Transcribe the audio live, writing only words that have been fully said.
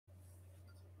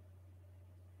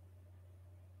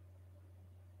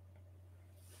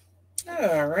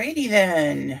Alrighty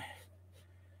then.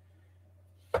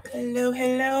 Hello,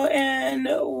 hello, and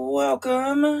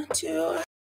welcome to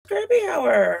Scrappy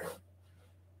Hour.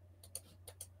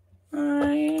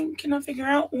 I cannot figure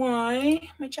out why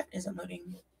my chat isn't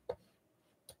loading.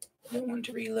 I don't want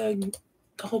to reload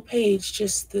the whole page,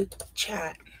 just the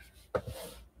chat.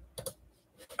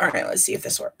 Alright, let's see if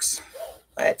this works.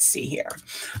 Let's see here.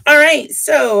 All right,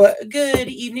 so good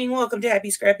evening. Welcome to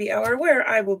Happy Scrappy Hour, where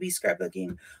I will be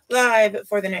scrapbooking live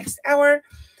for the next hour.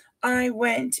 I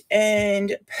went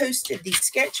and posted the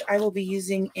sketch I will be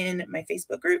using in my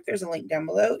Facebook group. There's a link down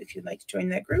below if you'd like to join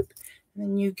that group. And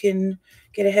then you can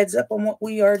get a heads up on what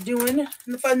we are doing and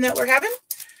the fun that we're having.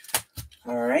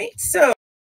 All right, so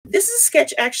this is a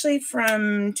sketch actually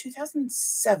from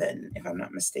 2007, if I'm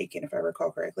not mistaken, if I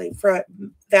recall correctly, from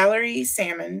Valerie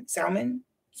Solomon.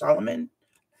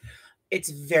 It's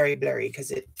very blurry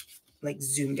because it like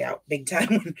zoomed out big time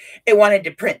when it wanted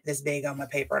to print this big on my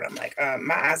paper. And I'm like,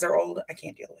 my eyes are old. I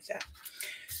can't deal with that.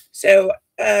 So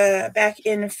back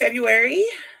in February,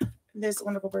 this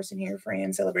wonderful person here,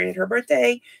 Fran, celebrated her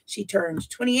birthday. She turned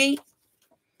 28.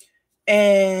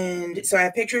 And so I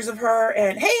have pictures of her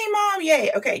and hey, mom, yay.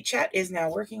 Okay, chat is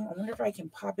now working. I wonder if I can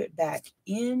pop it back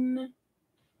in.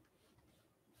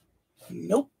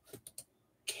 Nope.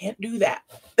 Can't do that.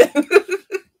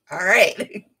 All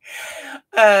right.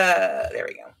 There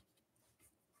we go.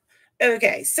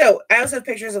 Okay, so I also have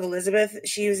pictures of Elizabeth.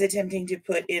 She was attempting to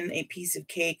put in a piece of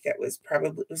cake that was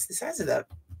probably the size of the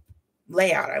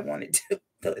layout I wanted to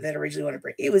that originally wanted to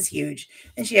bring. It was huge,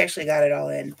 and she actually got it all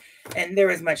in, and there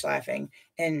was much laughing.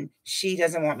 And she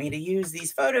doesn't want me to use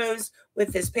these photos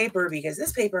with this paper because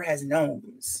this paper has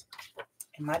gnomes,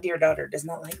 and my dear daughter does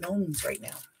not like gnomes right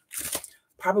now.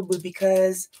 Probably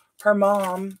because her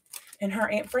mom and her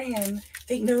Aunt Fran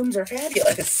think gnomes are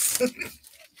fabulous.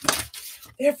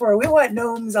 Therefore, we want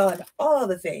gnomes on all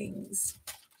the things.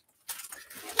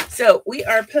 So we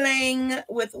are playing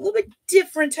with a little bit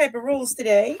different type of rules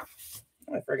today.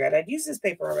 Oh, I forgot I'd used this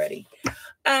paper already.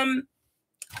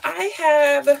 I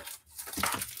have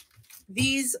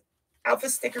these alpha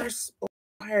stickers.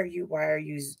 Why are you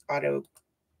auto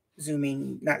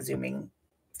zooming, not zooming?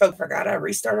 Folk forgot I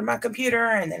restarted my computer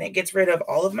and then it gets rid of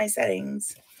all of my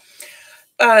settings.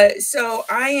 So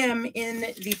I am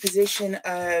in the position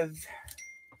of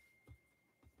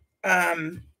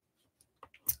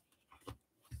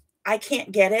I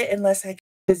can't get it unless I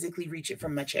physically reach it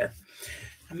from my chair.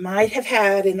 I might have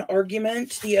had an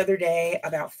argument the other day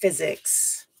about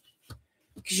physics.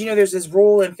 Because there's this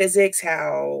rule in physics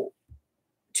how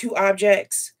two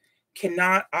objects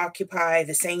cannot occupy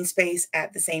the same space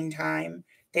at the same time.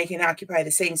 They can occupy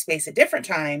the same space at different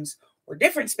times or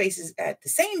different spaces at the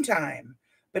same time,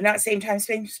 but not same time,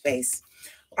 same space.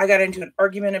 I got into an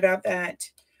argument about that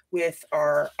with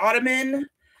our ottoman,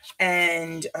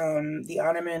 and the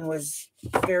ottoman was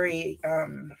very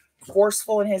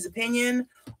forceful in his opinion.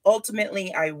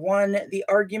 Ultimately, I won the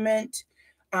argument.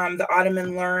 The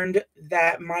ottoman learned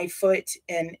that my foot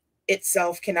and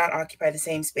itself cannot occupy the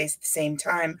same space at the same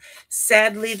time.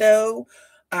 Sadly, though,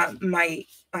 my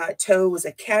toe was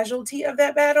a casualty of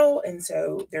that battle, and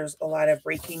so there's a lot of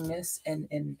breakingness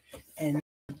and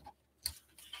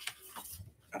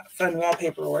fun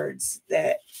wallpaper words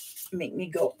that make me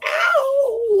go,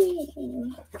 ow!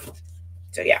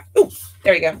 So yeah, ooh,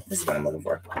 there you go. This is what I'm looking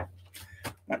for.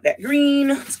 Want that green.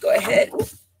 Let's go ahead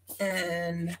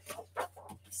and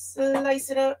slice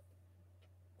it up.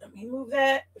 Let me move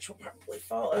that, which will probably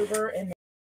fall over. And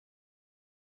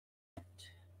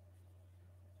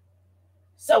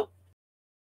so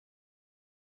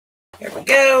here we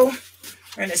go.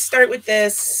 We're going to start with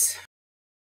this.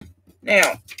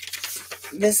 Now,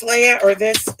 this layout or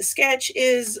this sketch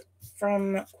is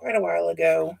from quite a while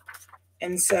ago.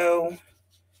 And so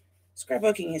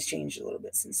scrapbooking has changed a little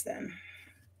bit since then.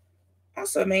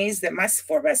 Also amazed that my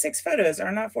 4x6 photos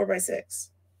are not 4x6.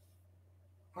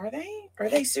 Are they? Are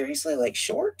they seriously like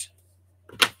short?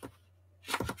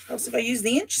 Else if I use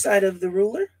the inch side of the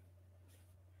ruler?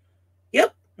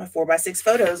 Yep, my 4x6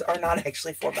 photos are not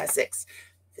actually 4x6.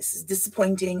 This is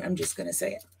disappointing. I'm just going to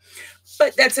say it.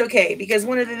 But that's okay, because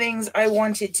one of the things I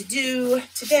wanted to do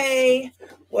today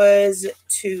was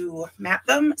to map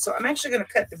them. So I'm actually going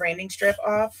to cut the branding strip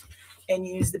off and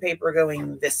use the paper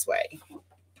going this way.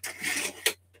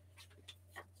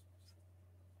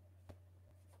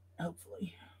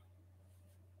 Hopefully.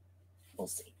 We'll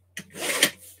see.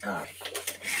 All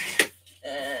right.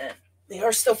 They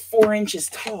are still 4 inches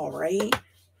tall, right?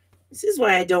 This is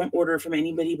why I don't order from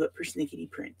anybody but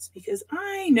Persnickety Prints, because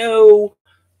I know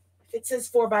if it says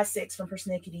 4x6 from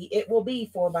Persnickety, it will be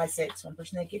 4x6 from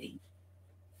Persnickety.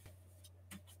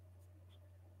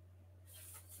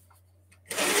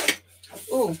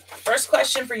 Ooh, first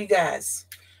question for you guys.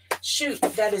 Shoot,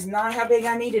 that is not how big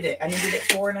I needed it. I needed it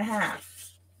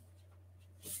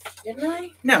 4.5. Didn't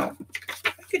I? No,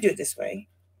 I could do it this way.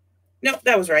 Nope,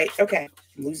 that was right. Okay,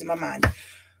 I'm losing my mind.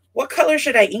 What color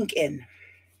should I ink in?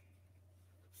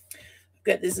 I've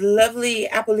got this lovely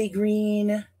appley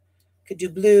green. Could do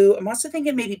blue. I'm also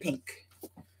thinking maybe pink. I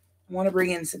want to bring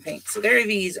in some pink. So there are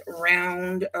these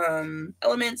round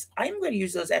elements. I'm going to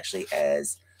use those actually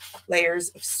as layers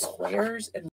of squares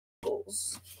and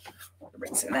rectangles.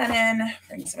 Bring some of that in.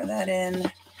 Bring some of that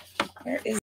in. There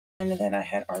is one that I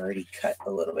had already cut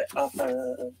a little bit off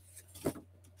of.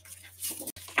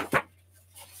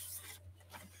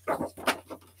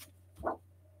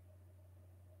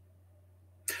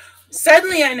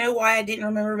 Suddenly I know why I didn't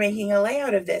remember making a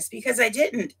layout of this, because I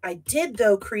didn't. I did,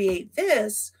 though, create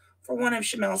this for one of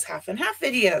Shamel's half and half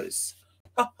videos.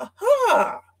 Ha ha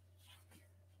ha!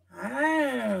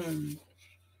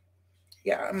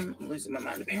 Yeah, I'm losing my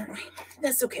mind apparently.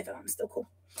 That's okay though, I'm still cool.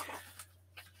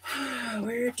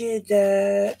 Where did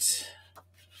that?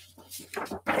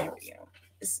 There we go.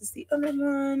 This is the other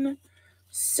one.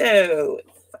 So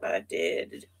if I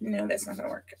did, no, that's not gonna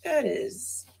work. That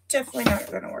is definitely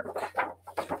not gonna work.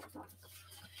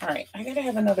 All right, I gotta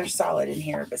have another solid in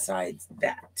here besides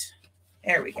that.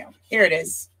 There we go. Here it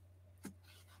is.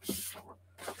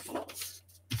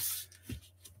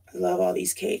 I love all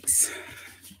these cakes.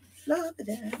 Love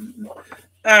them.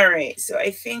 All right, so I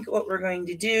think what we're going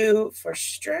to do for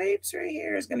stripes right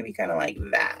here is going to be kind of like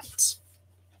that.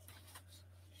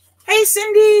 Hey,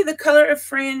 Cindy, the color of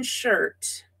Fran's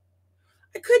shirt.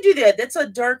 I could do that. That's a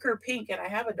darker pink, and I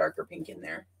have a darker pink in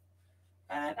there.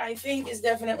 That I think is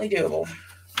definitely doable.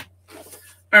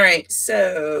 All right,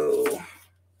 so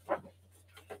I'm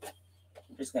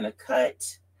just going to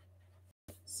cut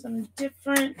some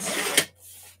different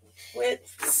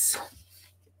widths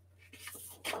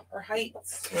or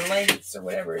heights or lengths or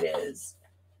whatever it is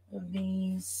of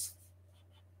these.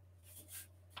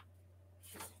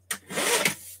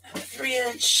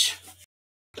 3-inch,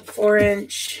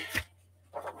 4-inch.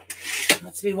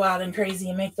 Let's be wild and crazy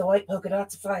and make the white polka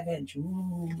dots a 5-inch.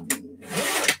 Ooh,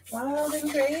 wild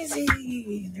and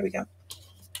crazy. There we go.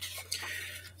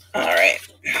 All right.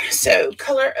 So,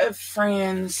 color of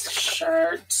Fran's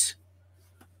shirt,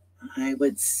 I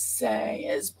would say,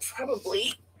 is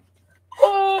probably,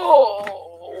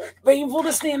 oh, painful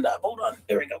to stand up. Hold on.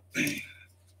 There we go.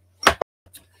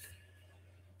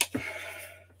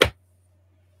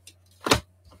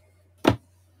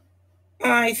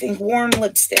 I think warm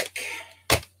lipstick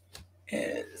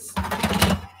is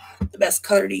the best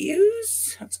color to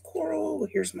use. That's coral.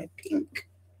 Here's my pink.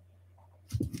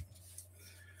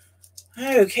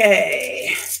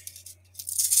 Okay.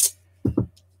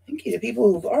 Thank you to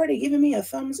people who've already given me a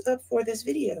thumbs up for this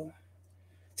video.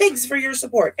 Thanks for your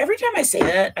support. Every time I say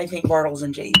that, I think Bartles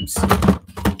and James.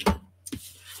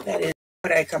 That is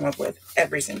what I come up with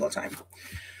every single time.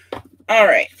 All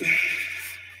right.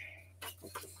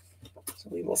 So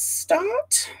we will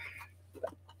start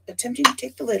attempting to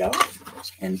take the lid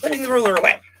off and putting the ruler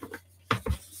away.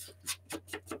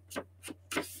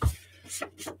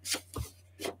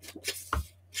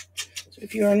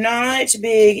 If you are not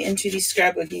big into the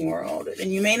scrapbooking world,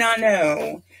 then you may not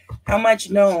know how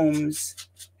much gnomes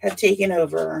have taken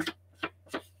over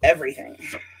everything.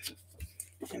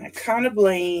 And I kind of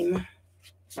blame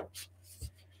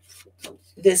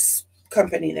this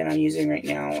company that I'm using right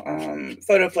now,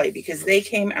 Photoplay, because they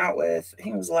came out with, I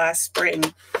think it was last spring,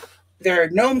 their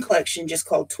gnome collection just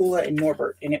called Tula and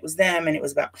Norbert. And it was them, and it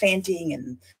was about planting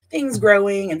and things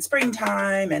growing and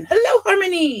springtime and hello,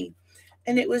 Harmony.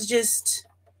 And it was just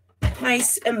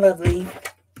nice and lovely.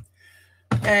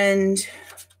 And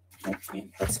oh,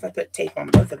 man, what's if I put tape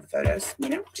on both of the photos? You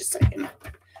know, just a second.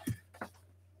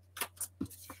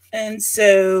 And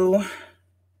so,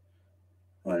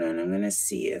 hold on, I'm going to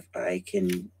see if I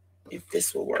can, if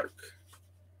this will work.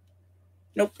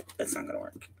 Nope, that's not going to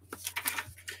work.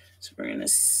 So we're going to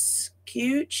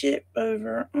scooch it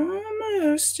over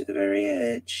almost to the very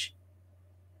edge.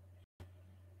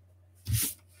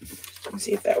 Let's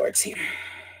see if that works here.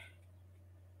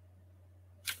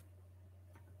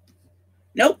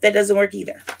 Nope, that doesn't work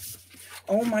either.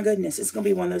 Oh my goodness, it's going to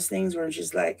be one of those things where it's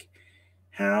just like,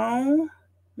 how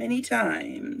many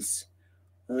times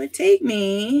will it take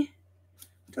me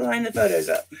to line the photos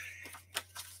up?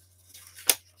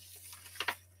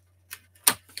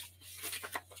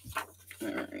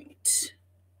 All right.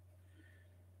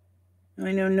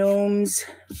 I know gnomes,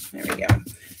 there we go,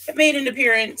 have made an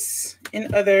appearance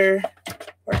in other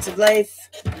parts of life.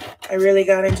 I really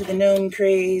got into the gnome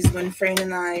craze when Fran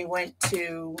and I went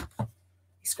to a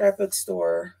scrapbook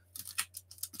store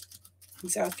in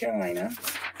South Carolina.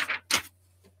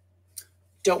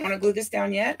 Don't want to glue this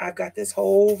down yet. I've got this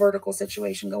whole vertical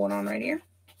situation going on right here.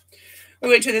 We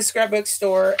went to the scrapbook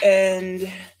store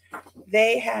and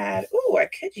they had, oh, I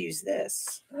could use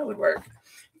this. That would work.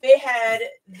 They had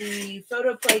the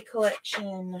photo play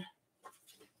collection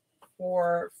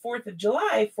for 4th of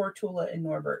July for Tula and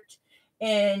Norbert.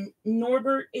 And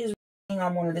Norbert is writing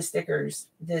on one of the stickers.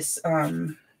 This,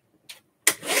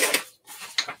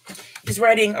 he's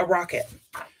writing a rocket,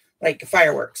 like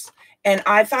fireworks. And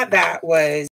I thought that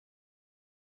was,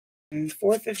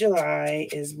 4th of July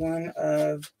is one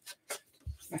of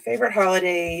my favorite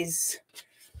holidays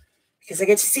because I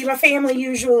get to see my family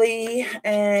usually,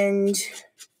 and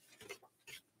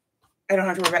I don't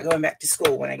have to worry about going back to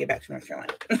school when I get back to North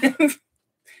Carolina.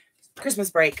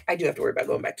 Christmas break, I do have to worry about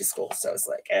going back to school. So it's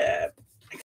like a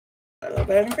little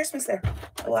better than Christmas there.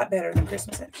 A lot better than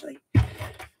Christmas, actually.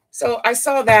 So I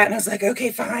saw that and I was like,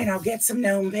 okay, fine, I'll get some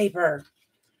gnome paper.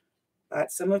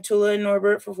 Got some of Tula and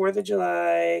Norbert for 4th of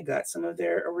July. Got some of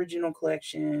their original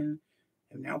collection.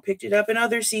 I've now picked it up in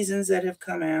other seasons that have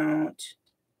come out.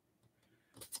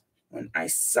 When I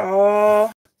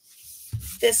saw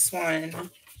this one,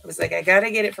 I was like, I got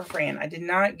to get it for Fran. I did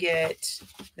not get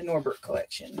the Norbert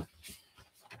collection.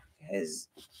 Because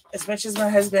as much as my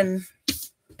husband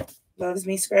loves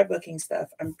me scrapbooking stuff,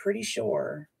 I'm pretty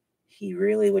sure he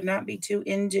really would not be too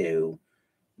into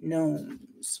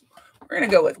gnomes. We're going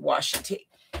to go with washi tape.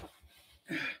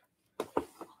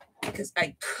 Because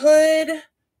I could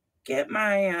get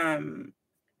my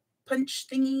punch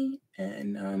thingy,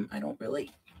 and I don't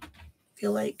really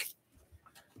feel like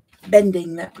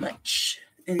bending that much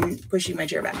and pushing my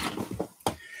chair back.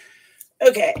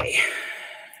 Okay.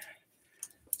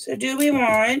 So do we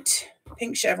want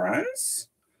pink chevrons,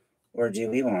 or do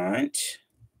we want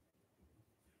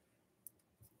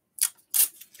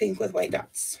pink with white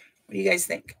dots? What do you guys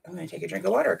think? I'm going to take a drink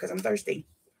of water because I'm thirsty.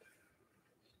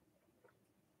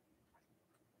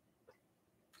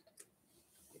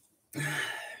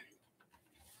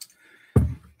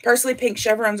 Personally, pink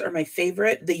chevrons are my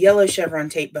favorite. The yellow chevron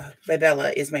tape by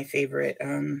Bella is my favorite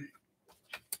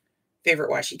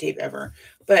favorite washi tape ever.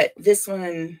 But this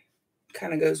one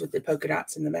kind of goes with the polka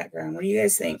dots in the background. What do you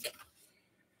guys think?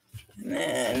 And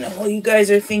then while you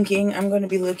guys are thinking, I'm going to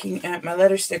be looking at my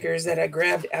letter stickers that I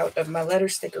grabbed out of my letter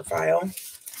sticker file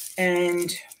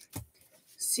and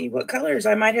see what colors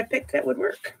I might have picked that would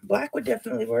work. Black would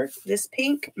definitely work. This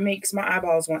pink makes my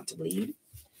eyeballs want to bleed.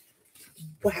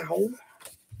 Wow.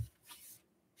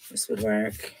 This would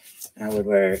work. That would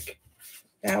work.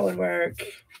 That would work.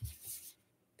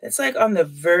 That's like on the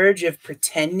verge of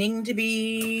pretending to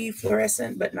be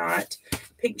fluorescent, but not.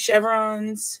 Pink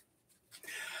chevrons.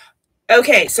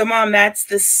 Okay, so Mom, that's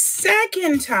the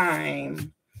second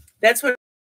time. That's what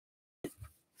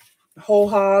whole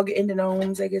hog into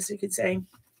gnomes, I guess you could say,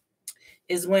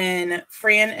 is when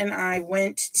Fran and I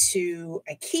went to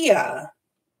IKEA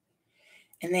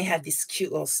and they had this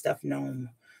cute little stuffed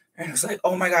gnome. And I was like,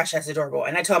 oh my gosh, that's adorable.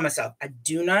 And I told myself, I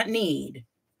do not need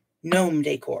gnome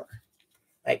decor.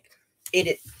 Like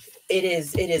it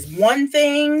is one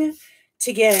thing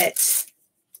to get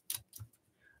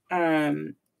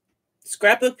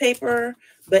scrapbook paper,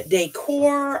 but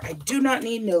decor, I do not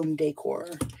need gnome decor.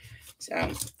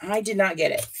 So I did not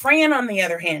get it. Fran, on the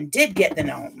other hand, did get the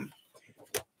gnome.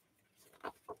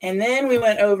 And then we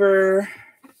went over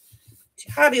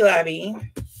to Hobby Lobby.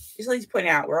 Just like to point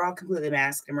out, we're all completely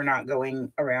masked and we're not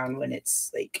going around when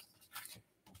it's like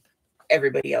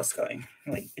everybody else going,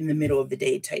 like in the middle of the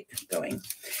day type going.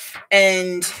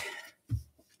 And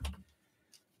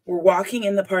we're walking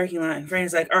in the parking lot and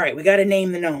Fran's like, all right, we got to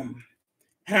name the gnome.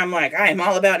 And I'm like, I am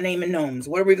all about naming gnomes.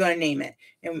 What are we going to name it?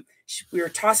 And we were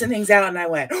tossing things out and I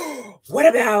went, oh, what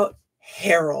about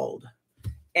Harold?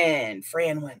 And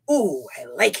Fran went, ooh, I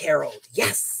like Harold.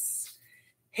 Yes.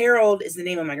 Harold is the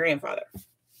name of my grandfather.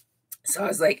 So I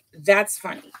was like, that's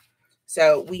funny.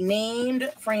 So we named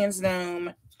Fran's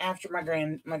gnome after my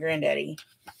granddaddy,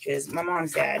 which is my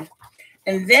mom's dad.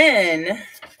 And then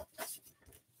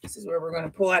this is where we're going to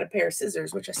pull out a pair of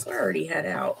scissors, which I swear I already had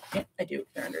out. Yeah, I do.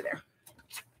 They're under there.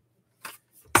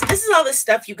 So this is all the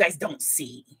stuff you guys don't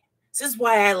see. This is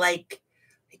why I like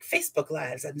Facebook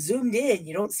Lives. I'm zoomed in.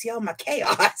 You don't see all my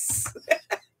chaos.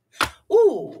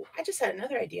 Ooh, I just had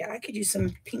another idea. I could use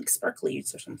some pink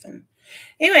sparklies or something.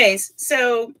 Anyways,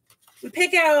 so we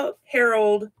pick out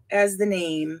Harold as the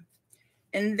name.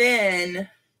 And then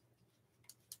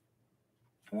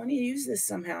I want to use this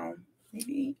somehow.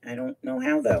 Maybe I don't know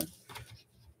how, though.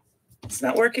 It's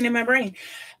not working in my brain.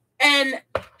 And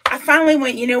I finally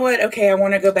went, you know what? Okay, I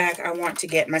want to go back. I want to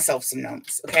get myself some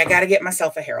gnomes. Okay, I got to get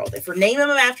myself a herald. If we're naming them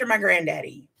after my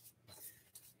granddaddy,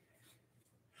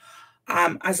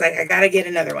 I was like, I got to get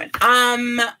another one.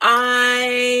 I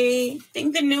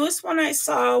think the newest one I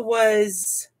saw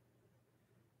was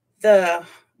the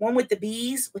one with the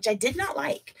bees, which I did not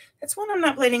like. That's one I'm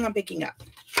not planning on picking up.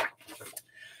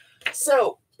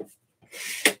 So,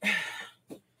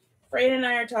 Fran and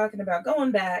I are talking about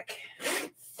going back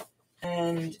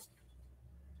and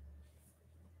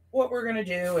what we're going to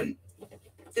do and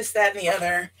this, that, and the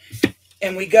other.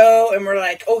 And we go and we're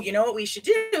like, oh, you know what we should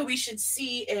do? We should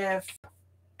see if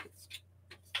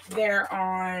they're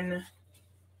on.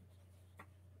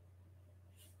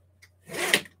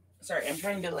 Sorry, I'm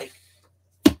trying to like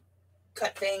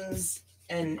cut things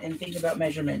and think about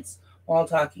measurements while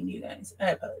talking to you guys.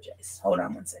 I apologize. Hold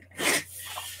on one second.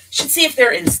 Should see if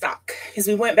they're in stock because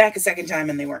we went back a second time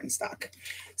and they weren't in stock.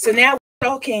 So now we're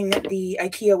stalking the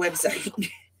IKEA website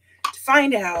to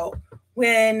find out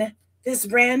when this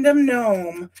random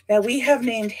gnome that we have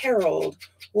named Harold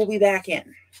will be back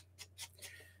in.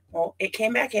 Well, it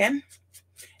came back in,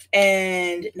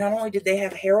 and not only did they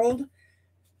have Harold,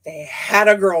 they had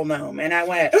a girl gnome, and I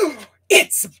went, oh,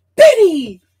 it's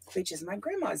Betty, which is my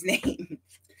grandma's name.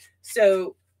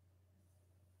 So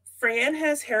Fran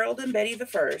has Harold and Betty the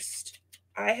first.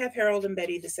 I have Harold and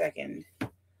Betty the second.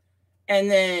 And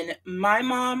then my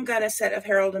mom got a set of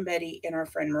Harold and Betty, and our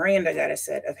friend Miranda got a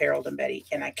set of Harold and Betty.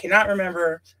 And I cannot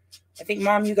remember. I think,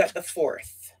 Mom, you got the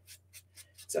fourth.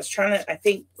 So I was trying to, I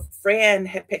think Fran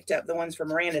had picked up the ones for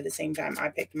Miranda the same time I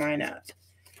picked mine up.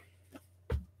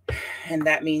 And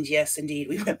that means, yes, indeed,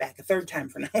 we went back a third time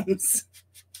for gnomes.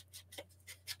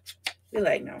 We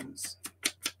like gnomes.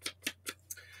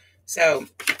 So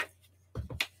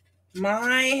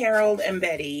my Harold and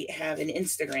Betty have an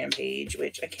Instagram page,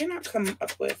 which I cannot come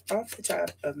up with off the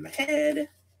top of my head.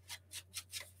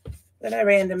 But I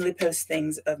randomly post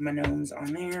things of my gnomes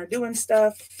on there doing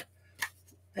stuff.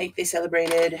 Like they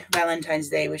celebrated Valentine's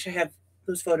Day, which I have,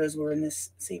 those photos were in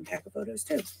this same pack of photos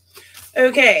too.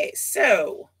 Okay,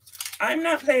 so I'm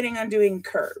not planning on doing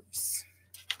curves.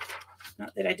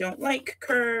 Not that I don't like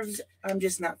curves, I'm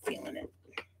just not feeling it.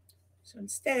 So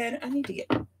instead, I need to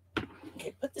get,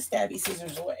 okay, put the stabby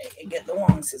scissors away and get the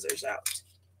long scissors out.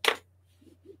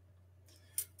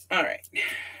 All right,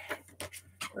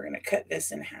 we're gonna cut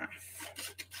this in half.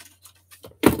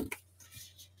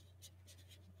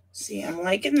 See, I'm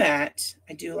liking that.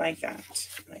 I do like that.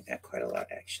 I like that quite a lot,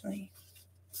 actually.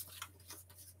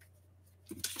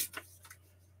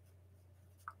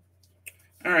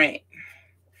 All right.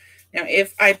 Now,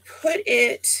 if I put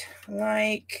it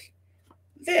like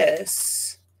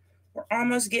this, we're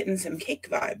almost getting some cake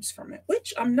vibes from it,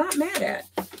 which I'm not mad at.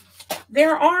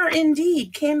 There are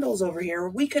indeed candles over here.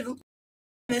 We could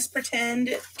this pretend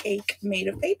cake made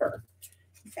of paper.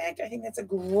 In fact, I think that's a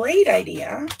great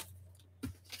idea.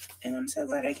 And I'm so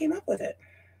glad I came up with it.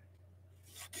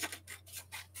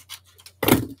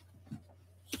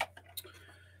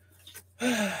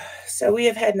 So we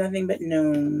have had nothing but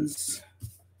gnomes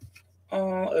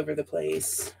all over the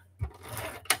place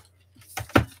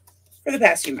for the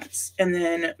past few months. And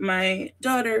then my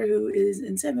daughter, who is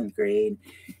in 7th grade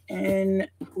and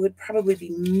would probably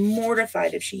be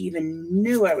mortified if she even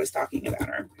knew I was talking about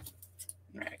her.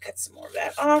 I'm going to cut some more of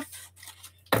that off.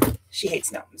 She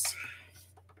hates gnomes.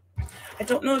 I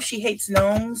don't know if she hates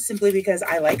gnomes simply because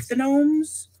I like the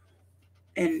gnomes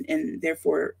and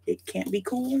therefore it can't be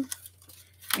cool.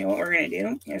 You know what we're going to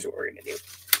do? Here's what we're going to do.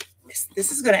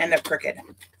 This is going to end up crooked.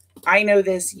 I know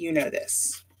this. You know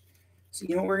this. So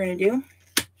you know what we're going to do?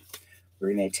 We're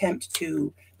going to attempt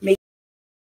to make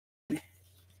it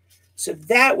so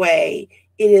that way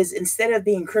it is, instead of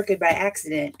being crooked by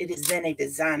accident, it is then a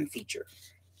design feature.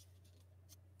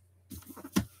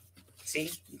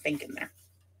 See? I'm thinking there.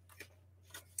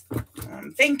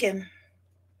 I'm thinking.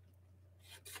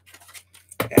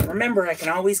 Gotta remember, I can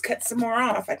always cut some more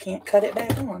off. I can't cut it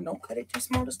back on. Don't cut it too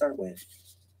small to start with.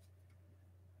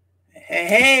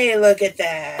 Hey, look at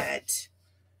that.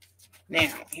 Now,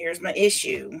 here's my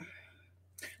issue.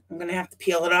 I'm going to have to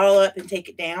peel it all up and take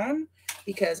it down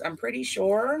because I'm pretty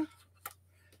sure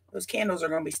those candles are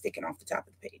going to be sticking off the top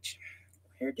of the page.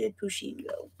 Where did Pusheen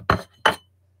go?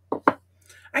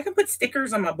 I can put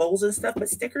stickers on my bowls and stuff, but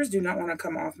stickers do not want to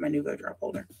come off my Nuvo drop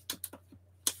holder.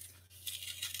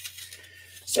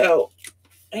 So,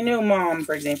 I know Mom,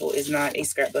 for example, is not a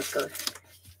scrapbooker,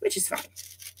 which is fine.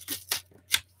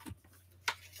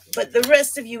 But the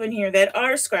rest of you in here that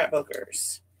are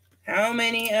scrapbookers, how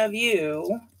many of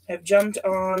you have jumped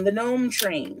on the gnome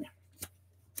train?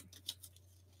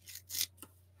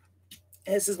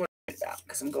 This is what I'm about.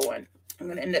 because I'm going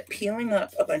to end up peeling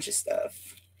up a bunch of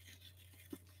stuff.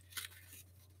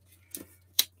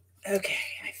 Okay,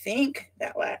 I think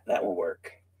that will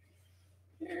work.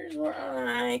 Here's where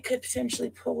I could potentially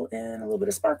pull in a little bit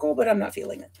of sparkle, but I'm not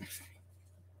feeling it.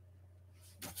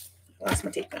 Lost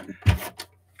my tape gun.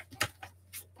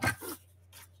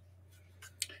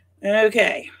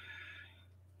 Okay.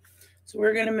 So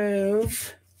we're going to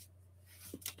move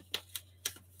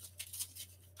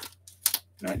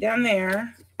not down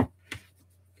there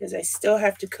because I still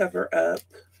have to cover up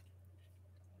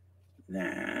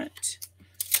that.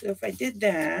 So if I did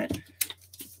that,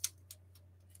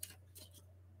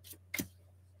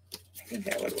 I think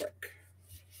that would work.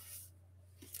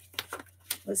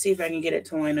 Let's see if I can get it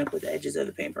to line up with the edges of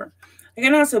the paper. I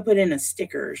can also put in a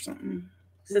sticker or something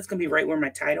because that's going to be right where my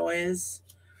title is.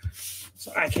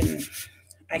 So I can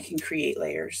create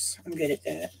layers. I'm good at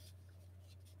that.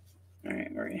 All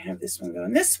right, we're going to have this one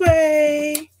going this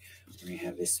way. We're going to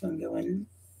have this one going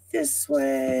this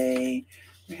way.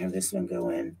 We're going to have this one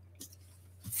going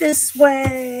this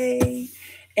way.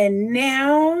 And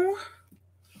now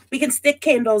we can stick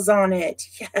candles on it.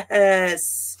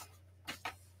 Yes.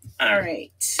 All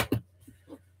right.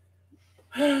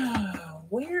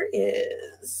 Where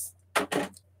is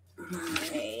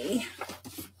my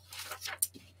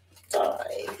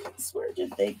dies? Where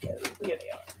did they go? Here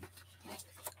they are.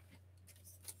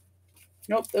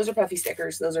 Nope, those are puffy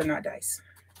stickers. Those are not dice.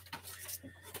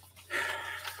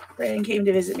 Brandon came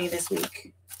to visit me this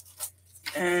week,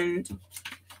 and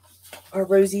our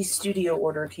Rosie Studio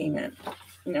order came in.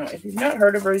 You know, if you've not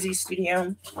heard of Rosie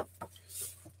Studio,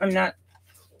 I'm not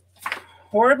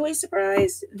horribly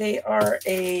surprised. They are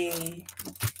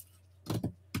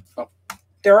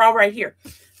they're all right here.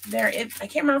 They're in, I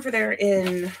can't remember if they're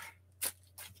in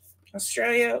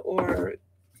Australia or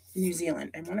New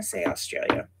Zealand. I want to say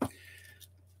Australia.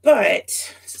 But,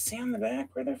 does it say on the back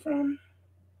where they're from?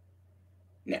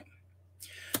 No.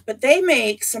 But they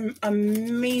make some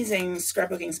amazing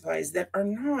scrapbooking supplies that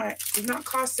do not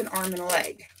cost an arm and a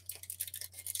leg.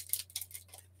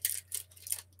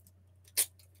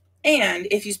 And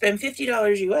if you spend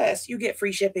 $50 US, you get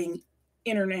free shipping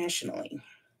internationally.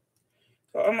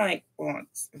 So I'm like, well,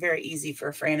 it's very easy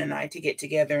for Fran and I to get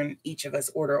together and each of us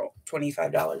order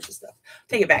 $25 of stuff.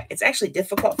 Take it back. It's actually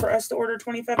difficult for us to order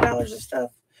 $25 of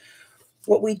stuff.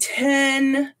 What we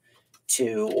tend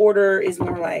to order is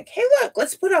more like, hey, look,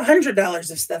 let's put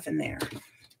 $100 of stuff in there.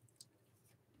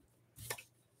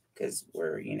 Because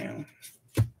we're, you know,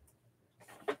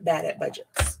 bad at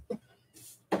budgets.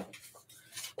 But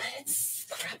it's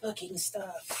scrapbooking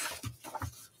stuff.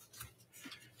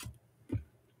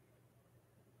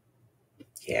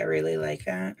 Yeah, I really like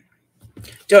that.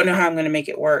 Don't know how I'm going to make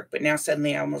it work, but now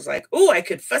suddenly I was like, oh, I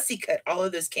could fussy cut all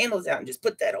of those candles out and just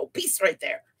put that old piece right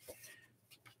there.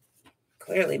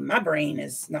 Clearly, my brain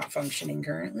is not functioning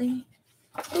currently.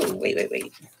 Oh, wait.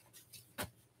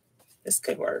 This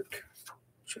could work.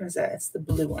 Which one is that? It's the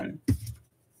blue one.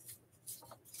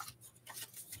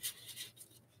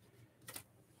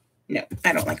 No,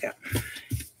 I don't like that.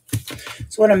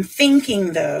 So what I'm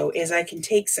thinking, though, is I can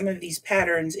take some of these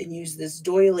patterns and use this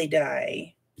doily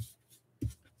die,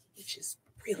 which is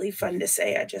really fun to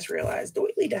say. I just realized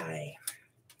doily die.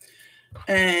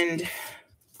 And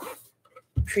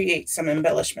create some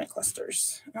embellishment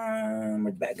clusters. Where'd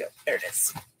the bag go? There it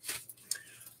is.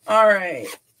 All right.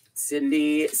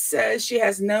 Cindy says she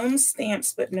has gnome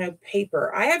stamps, but no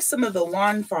paper. I have some of the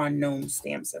Lawn Fawn gnome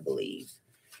stamps, I believe.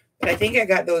 But I think I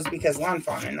got those because Lawn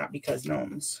Fawn and not because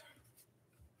gnomes.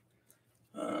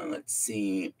 Let's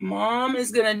see. Mom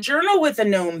is going to journal with a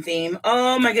gnome theme.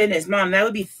 Oh, my goodness. Mom, that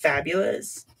would be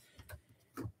fabulous.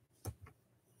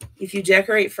 If you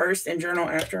decorate first and journal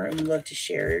after, and would love to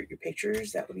share your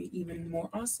pictures, that would be even more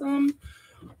awesome.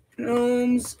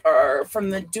 Gnomes are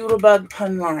from the Doodlebug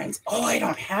pun lines. Oh, I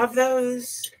don't have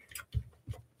those.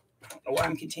 I don't know why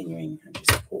I'm continuing. I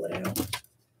just pull it out.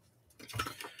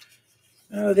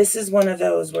 Oh, this is one of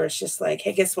those where it's just like,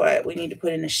 hey, guess what? We need to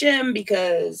put in a shim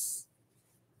because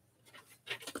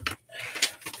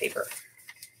paper.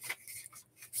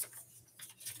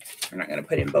 We're not going to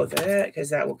put in both of that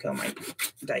because that will kill my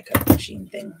die cut machine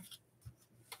thing.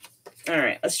 All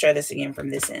right, let's try this again from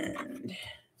this end.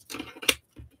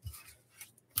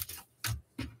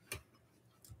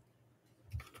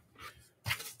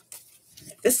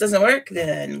 If this doesn't work,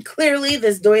 then clearly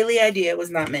this doily idea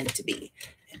was not meant to be,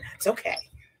 and that's okay.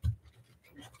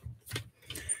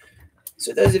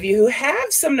 So those of you who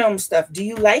have some gnome stuff, do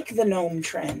you like the gnome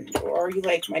trend? Or are you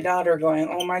like my daughter going,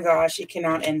 oh my gosh, it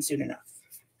cannot end soon enough?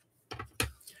 I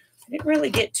didn't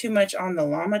really get too much on the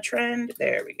llama trend.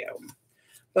 There we go.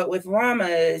 But with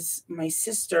llamas, my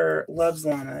sister loves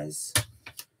llamas.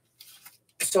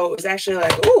 So it was actually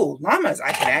like, ooh, llamas,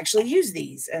 I can actually use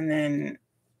these. And then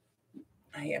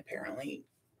I apparently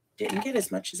didn't get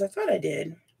as much as I thought I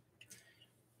did.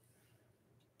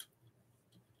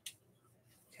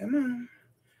 Come on.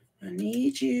 I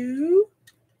need you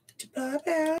to pop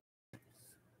out.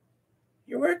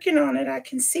 You're working on it. I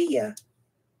can see you.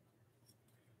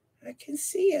 I can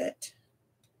see it.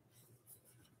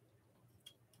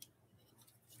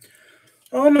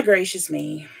 Oh, my gracious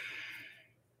me.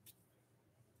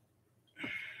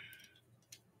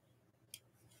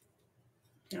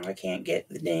 Now I can't get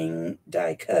the dang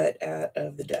die cut out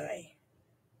of the die.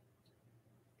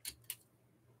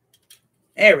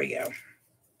 There we go.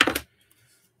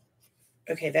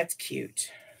 Okay, that's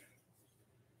cute.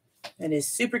 That is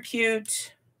super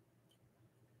cute.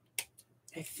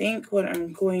 I think what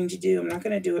I'm going to do, I'm not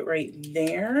going to do it right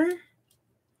there.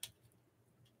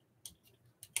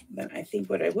 But I think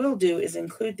what I will do is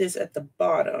include this at the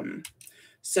bottom.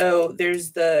 So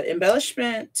there's the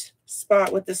embellishment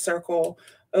spot with the circle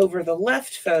over the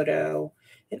left photo.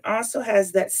 It also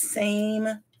has that same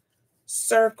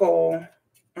circle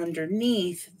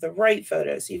underneath the right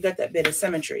photo. So you've got that bit of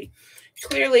symmetry.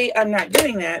 Clearly, I'm not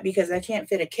doing that because I can't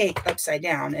fit a cake upside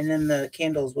down and then the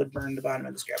candles would burn the bottom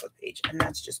of the scrapbook page. And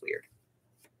that's just weird.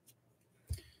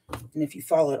 And if you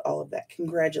followed all of that,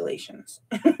 congratulations.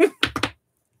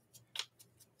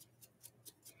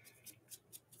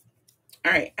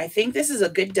 All right, I think this is a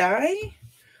good die.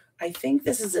 I think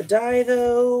this is a die,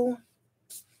 though,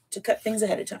 to cut things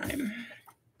ahead of time,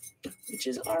 which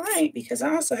is all right because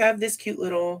I also have this cute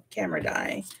little camera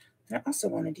die that I also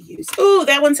wanted to use. Oh,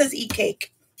 that one says eat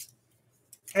cake.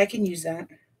 I can use that.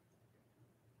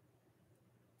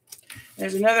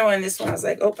 There's another one. This one I was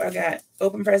like, oh, I got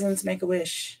open presents, make a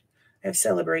wish. I have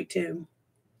celebrate too.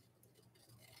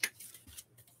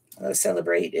 Although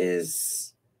celebrate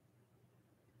is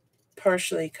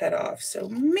partially cut off. So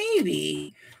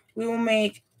maybe we will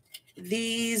make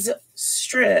these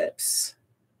strips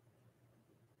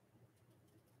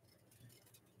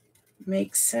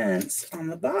make sense on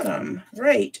the bottom,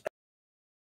 right?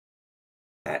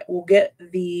 We'll get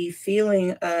the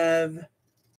feeling of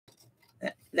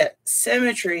that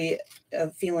symmetry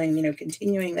of feeling, you know,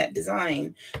 continuing that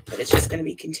design, but it's just going to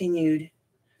be continued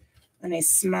on a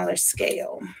smaller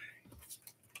scale.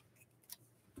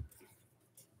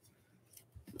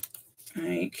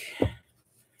 Like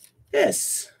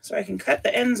this. So I can cut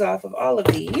the ends off of all of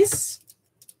these.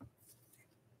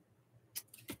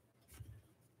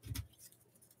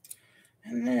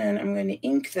 And then I'm going to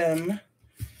ink them.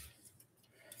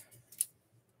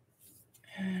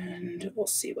 And we'll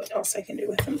see what else I can do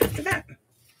with them after that.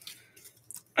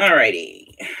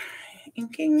 Alrighty.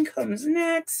 Inking comes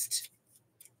next.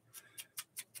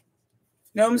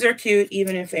 Gnomes are cute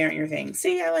even if they aren't your thing.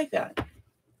 See, I like that.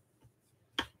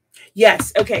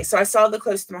 Yes. Okay. So I saw the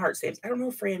Close to My Heart stamps. I don't know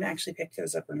if Fran actually picked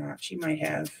those up or not. She might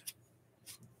have.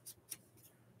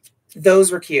 Those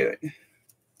were cute.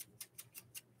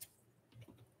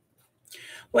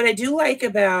 What I do like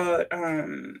about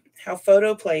how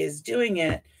Photoplay is doing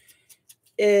it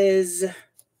is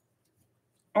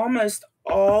almost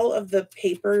all of the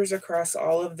papers across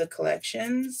all of the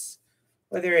collections,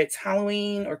 whether it's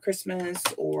Halloween or Christmas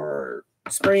or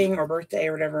spring or birthday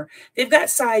or whatever, they've got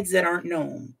sides that aren't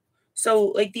gnome. So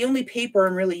like the only paper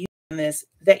I'm really using on this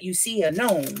that you see a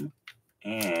gnome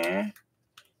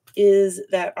is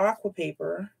that aqua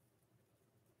paper.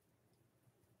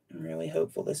 I'm really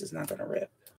hopeful this is not going to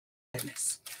rip.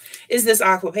 Goodness. Is this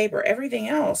aqua paper. Everything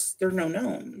else, there are no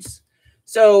gnomes.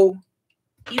 So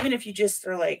even if you just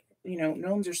are like, you know,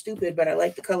 gnomes are stupid, but I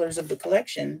like the colors of the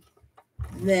collection,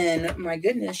 then my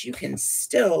goodness, you can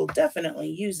still definitely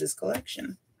use this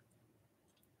collection.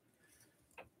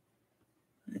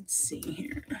 Let's see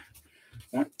here.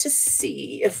 I want to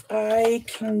see if I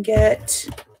can get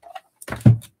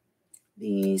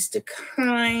these to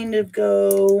kind of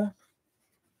go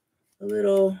a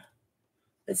little,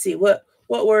 let's see, what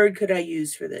word could I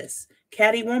use for this?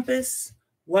 Cattywampus,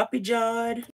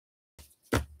 whoppy-jawed.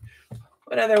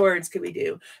 What other words could we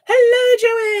do?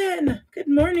 Hello, Joanne. Good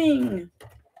morning.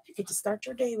 You get to start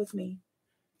your day with me.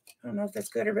 I don't know if that's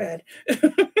good or bad.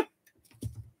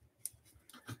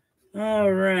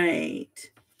 All right.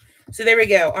 So there we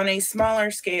go. On a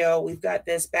smaller scale, we've got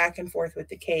this back and forth with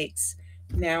the cakes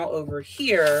now over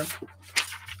here,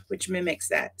 which mimics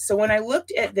that. So when I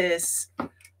looked at this,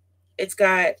 it's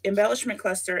got embellishment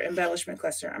cluster, embellishment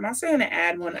cluster. I'm also going to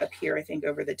add one up here, I think,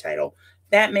 over the title.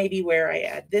 That may be where I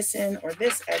add this in, or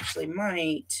this actually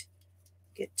might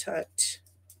get tucked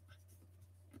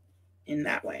in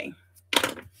that way.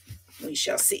 We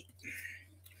shall see.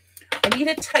 I need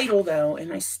a title, though,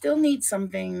 and I still need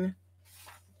something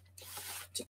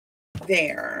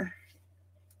there.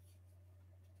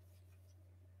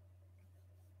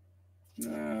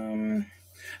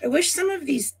 I wish some of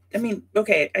these, I mean,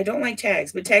 okay, I don't like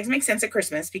tags, but tags make sense at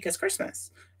Christmas because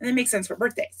Christmas. And they make sense for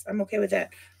birthdays. I'm okay with that.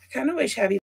 I kind of wish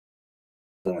Happy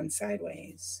going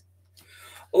sideways.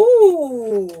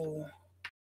 Ooh.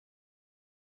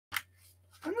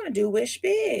 I'm going to do Wish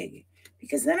Big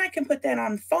because then I can put that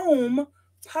on foam,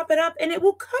 pop it up, and it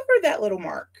will cover that little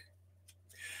mark.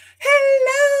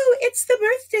 Hello, it's the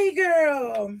birthday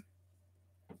girl.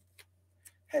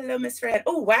 Hello, Miss Fred.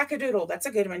 Oh, Wackadoodle. That's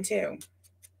a good one, too.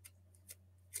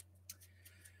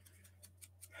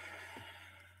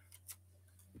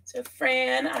 So,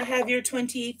 Fran, I have your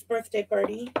 20th birthday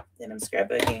party that I'm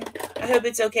scrapbooking. I hope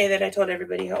it's okay that I told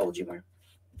everybody how old you were.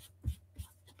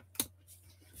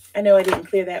 I know I didn't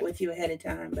clear that with you ahead of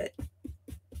time, but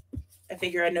I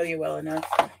figure I know you well enough.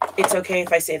 It's okay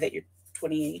if I say that you're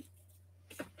 28.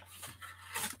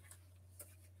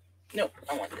 Nope,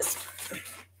 I want this.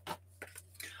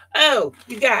 Oh,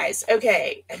 you guys,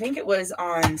 okay. I think it was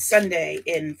on Sunday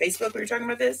in Facebook we were talking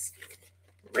about this.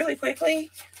 Really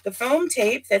quickly, the foam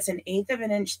tape that's 1/8 of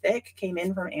an inch thick came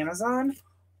in from Amazon.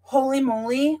 Holy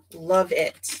moly, love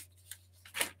it.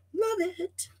 Love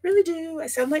it. Really do. I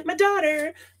sound like my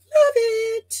daughter. Love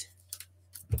it.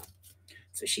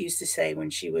 So she used to say when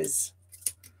she was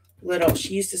little,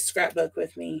 she used to scrapbook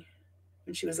with me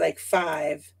when she was like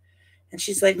 5. And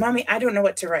she's like, Mommy, I don't know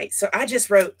what to write. So I just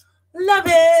wrote, love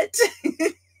it.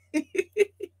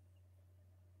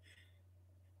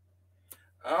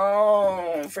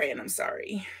 Oh, Fran, I'm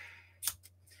sorry.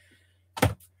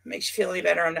 Makes you feel any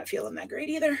better. I'm not feeling that great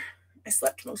either. I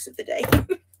slept most of the day.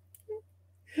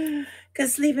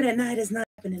 Because sleeping at night is not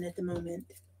happening at the moment.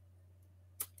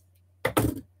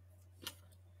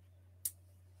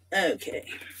 Okay.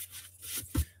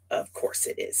 Of course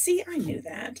it is. See, I knew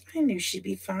that. I knew she'd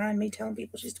be fine. Me telling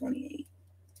people she's 28.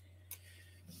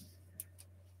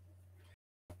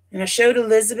 And I showed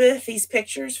Elizabeth these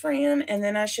pictures, Fran, and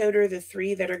then I showed her the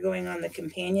 3 that are going on the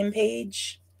companion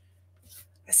page.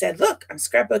 I said, look, I'm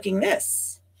scrapbooking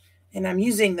this. And I'm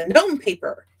using the gnome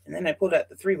paper. And then I pulled out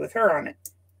the 3 with her on it.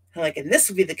 I'm like, and this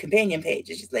will be the companion page.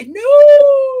 And she's like,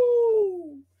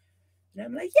 no. And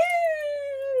I'm like,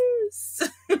 yes.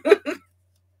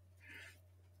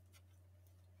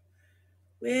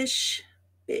 Wish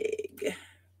big.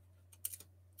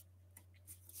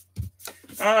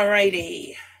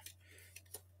 Alrighty.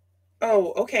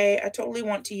 Oh, okay. I totally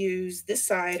want to use this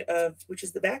side of, which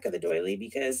is the back of the doily,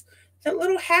 because that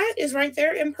little hat is right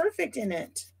there and perfect in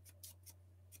it.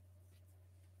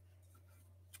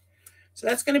 So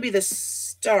that's going to be the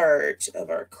start of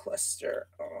our cluster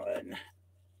on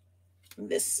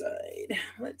this side.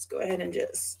 Let's go ahead and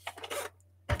just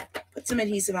put some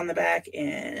adhesive on the back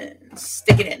and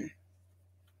stick it in.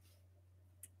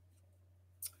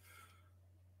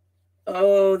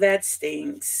 Oh, that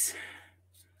stinks.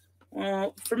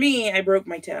 Well, for me, I broke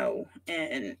my toe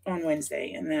on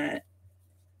Wednesday, and that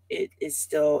it is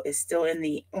still in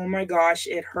the oh my gosh,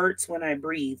 it hurts when I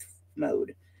breathe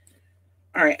mode.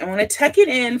 All right, I want to tuck it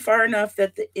in far enough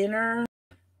that the inner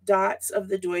dots of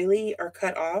the doily are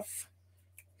cut off,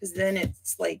 because then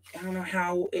it's like, I don't know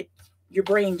how your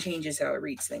brain changes how it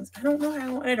reads things. I don't know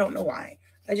how, I don't know why.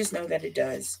 I just know that it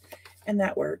does, and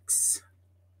that works.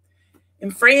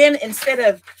 And Fran, instead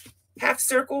of half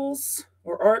circles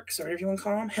or arcs or whatever you want to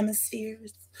call them,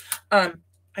 hemispheres, I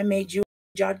made you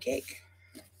a jod cake.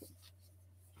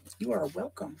 You are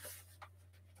welcome.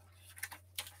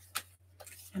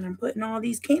 And I'm putting all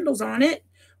these candles on it,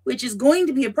 which is going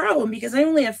to be a problem because I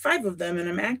only have 5 of them and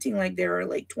I'm acting like there are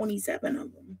like 27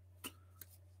 of them.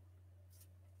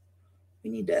 We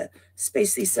need to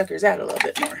space these suckers out a little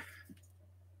bit more.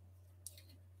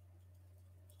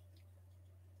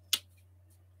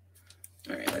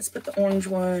 All right, let's put the orange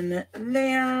one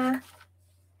there.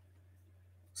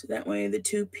 So that way the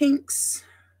 2 pinks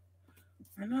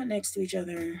are not next to each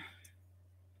other.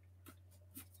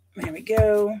 There we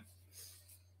go.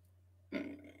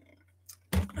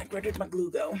 Like, where did my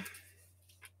glue go?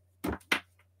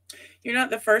 You're not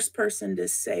the first person to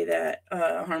say that,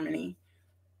 Harmony.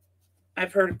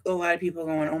 I've heard a lot of people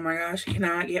going, oh my gosh, I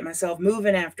cannot get myself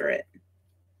moving after it.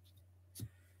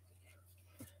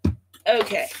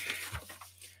 Okay.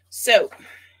 So,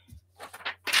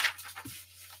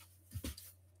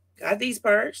 got these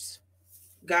parts.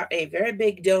 Got a very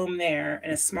big dome there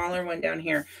and a smaller one down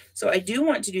here. So I do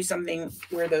want to do something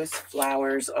where those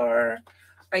flowers are.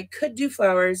 I could do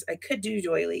flowers. I could do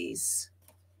doilies.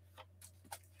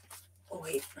 Oh, Oh,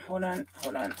 wait. Hold on.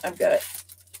 I've got...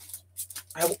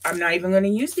 I'm not even going to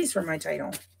use these for my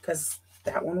title because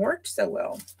that one worked so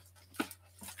well. I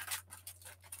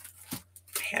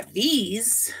have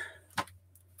these.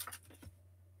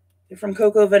 They're from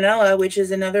Cocoa Vanilla, which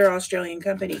is another Australian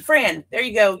company. Fran, there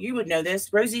you go. You would know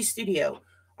this. Rosie's Studio,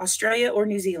 Australia or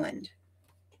New Zealand?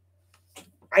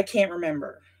 I can't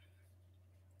remember.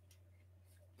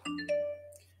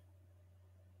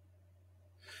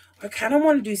 I kind of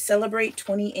want to do celebrate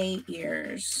 28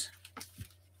 years.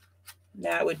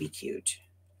 That would be cute.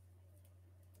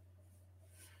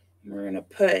 We're going to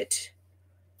put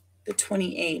the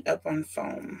 28 up on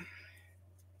foam.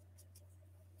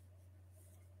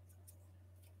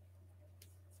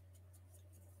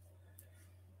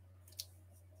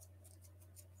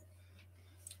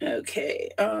 Okay.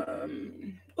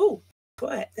 Oh,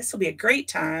 what? This will be a great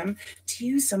time to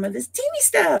use some of this teeny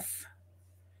stuff.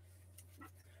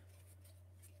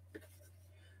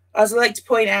 I also like to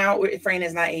point out Fran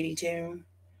is not 82.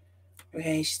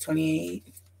 Okay, she's 28.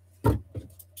 There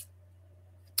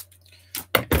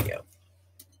we go.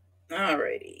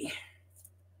 Alrighty.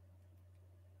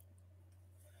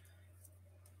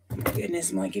 Oh my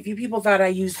goodness, I'm like, if you people thought I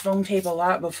used foam tape a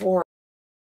lot before,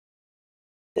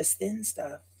 this thin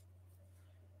stuff.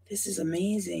 This is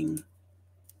amazing.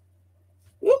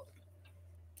 Whoop.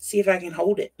 See if I can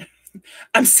hold it.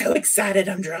 I'm so excited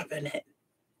I'm dropping it.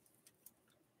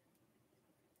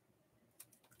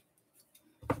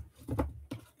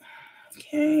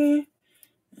 Okay.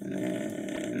 And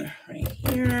then right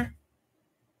here.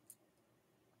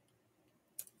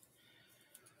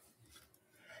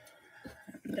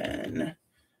 And then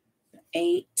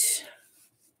 8.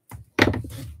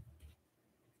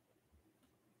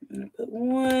 I'm going to put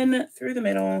 1 through the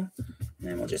middle, and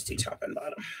then we'll just do top and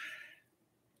bottom.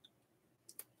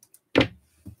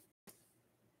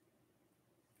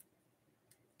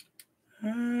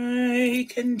 I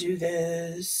can do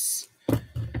this.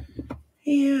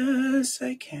 Yes,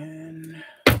 I can.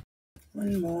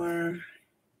 1 more.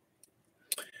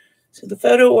 So the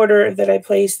photo order that I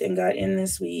placed and got in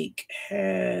this week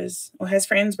has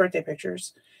Fran's birthday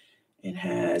pictures. It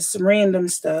has some random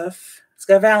stuff. It's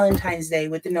got Valentine's Day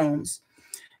with the gnomes.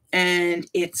 And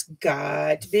it's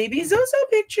got baby Zozo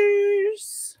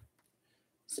pictures.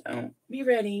 So be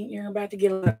ready. You're about to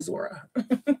get a lot of Zora.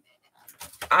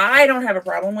 I don't have a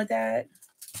problem with that.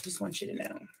 Just want you to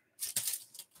know.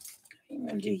 I'm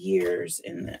going to do years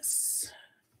in this.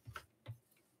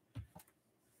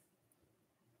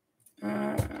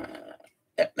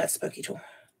 Yep, that's Spooky Tool.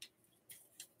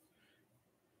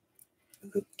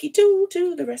 Spooky Tool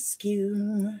to the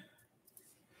rescue.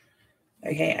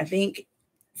 Okay, I think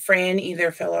Fran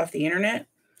either fell off the internet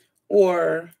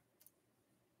or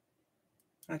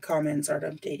my comments aren't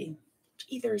updating.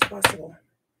 Either is possible.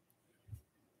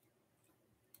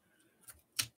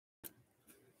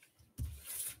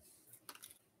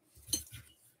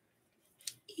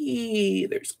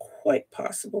 Either's quite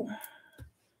possible.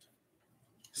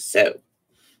 So,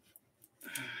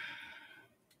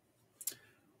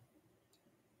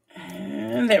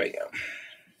 and there we go.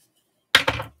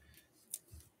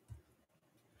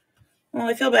 Well,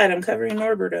 I feel bad. I'm covering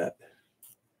Norbert up.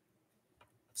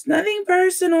 It's nothing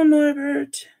personal,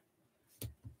 Norbert.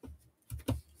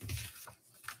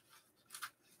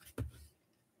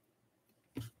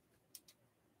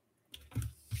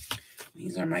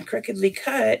 These are my crookedly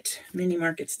cut mini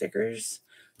market stickers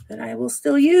that I will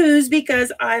still use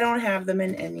because I don't have them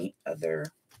in any other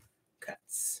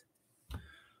cuts.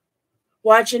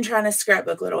 Watching, trying to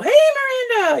scrapbook little. Hey,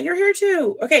 Miranda, you're here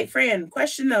too. Okay, Fran,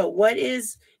 question though. Where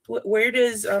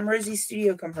does Rosie's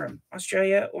Studio come from?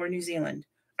 Australia or New Zealand?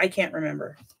 I can't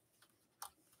remember.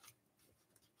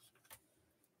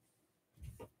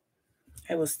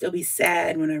 I will still be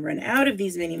sad when I run out of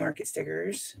these mini market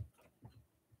stickers,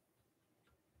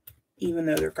 even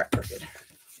though they're crack crooked.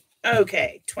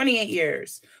 Okay, 28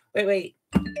 years. Wait.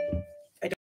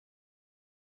 I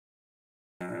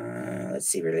don't. Let's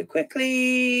see really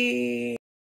quickly.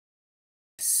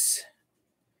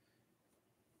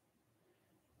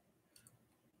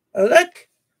 Oh, look.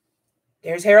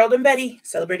 There's Harold and Betty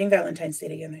celebrating Valentine's Day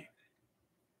together.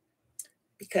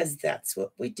 Because that's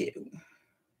what we do.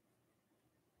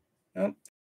 Nope.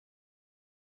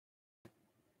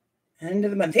 End of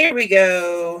the month. Here we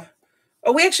go.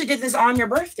 Oh, we actually did this on your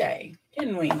birthday,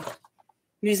 didn't we?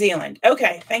 New Zealand.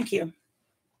 Okay, thank you.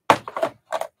 I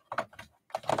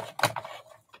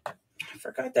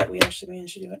forgot that we actually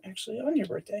managed to do it actually on your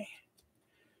birthday.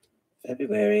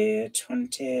 February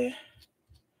 27,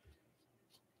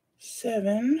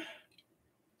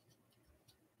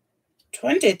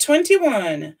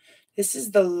 2021. This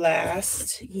is the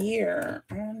last year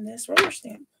on this roller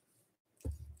stamp,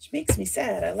 which makes me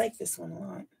sad. I like this one a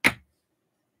lot.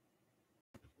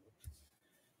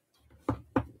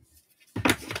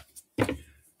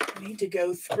 I need to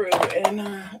go through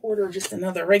and order just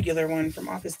another regular one from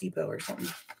Office Depot or something.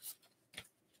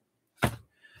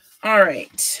 All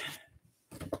right.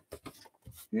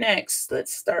 Next,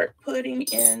 let's start putting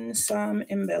in some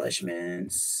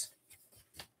embellishments.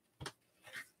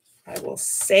 I will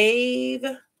save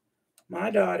my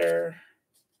daughter.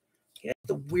 It's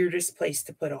the weirdest place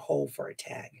to put a hole for a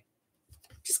tag.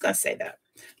 Just gonna say that.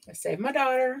 I save my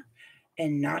daughter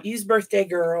and not use birthday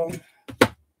girl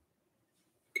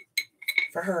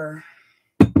for her.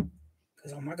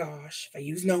 Because, oh my gosh, if I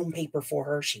use gnome paper for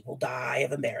her, she will die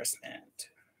of embarrassment.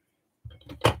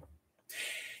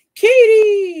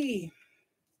 Katie!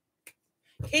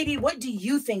 Katie, what do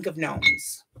you think of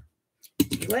gnomes?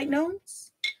 Do you like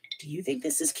gnomes? Do you think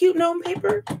this is cute gnome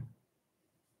paper?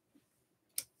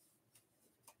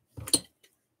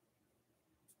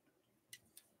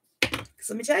 Because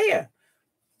let me tell you,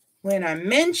 when I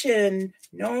mention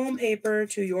gnome paper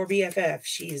to your BFF,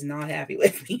 she is not happy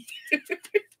with me.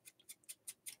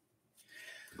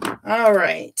 All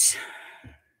right.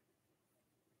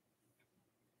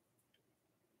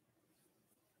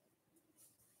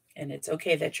 And it's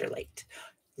okay that you're late.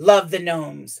 Love the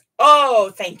gnomes.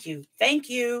 Oh, thank you. Thank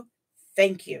you.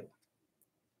 Thank you.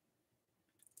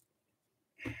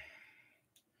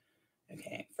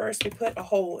 Okay, first we put a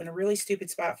hole in a really stupid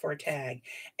spot for a tag.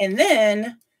 And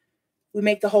then we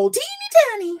make the hole teeny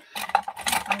tiny.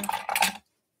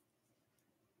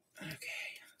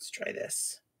 Okay, let's try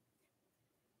this.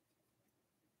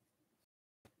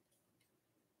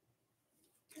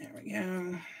 There we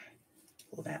go.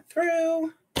 Pull that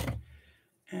through.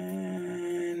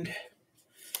 And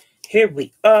here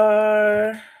we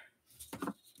are.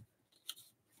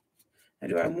 Now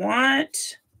do I want...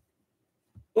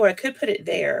 Oh, I could put it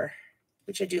there,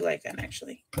 which I do like that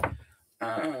actually.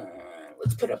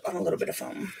 Let's put up on a little bit of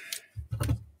foam.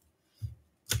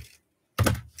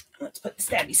 Let's put the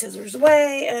stabby scissors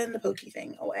away and the pokey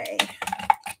thing away.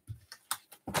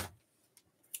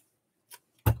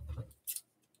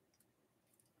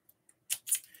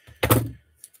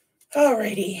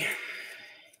 Alrighty.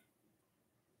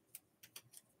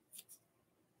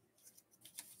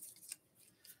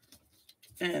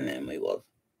 And then we will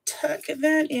tuck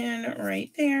that in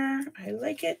right there. I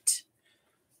like it.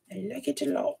 I like it a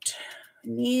lot. I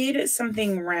need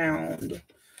something round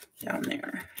down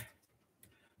there.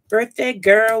 Birthday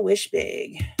girl, wish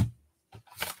big.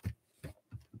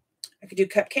 I could do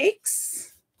cupcakes.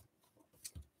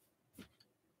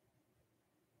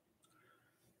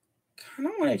 I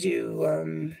don't want to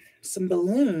do some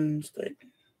balloons, but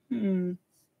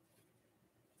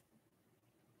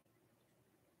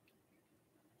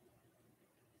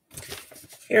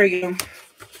Here we go. I'm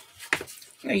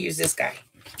going to use this guy.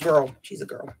 Girl. She's a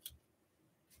girl.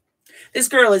 This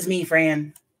girl is me,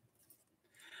 Fran.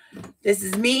 This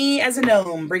is me as a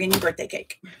gnome bringing you birthday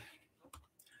cake.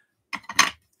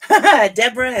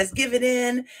 Deborah has given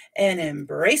in and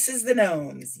embraces the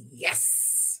gnomes.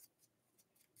 Yes.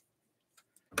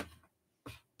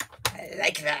 I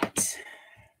like that.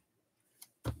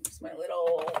 It's my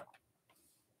little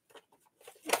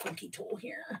funky tool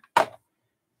here.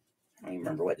 I don't even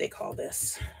remember what they call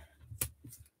this.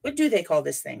 What do they call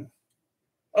this thing?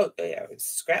 Oh, yeah, it's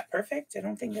Scrap Perfect. I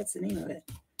don't think that's the name of it.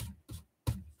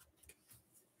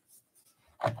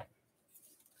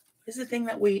 This is the thing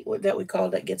that we call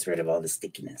that gets rid of all the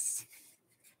stickiness.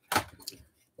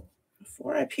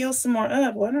 Before I peel some more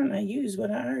up, why don't I use what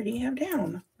I already have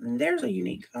down? And there's a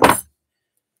unique color.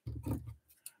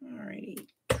 Alrighty.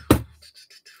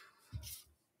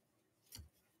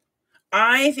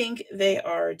 I think they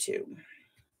are too.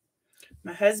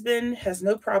 My husband has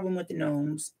no problem with the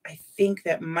gnomes. I think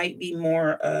that might be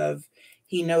more of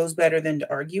he knows better than to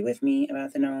argue with me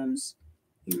about the gnomes.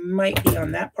 He might be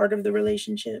on that part of the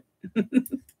relationship.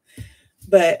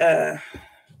 But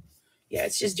yeah,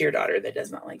 it's just dear daughter that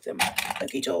does not like them.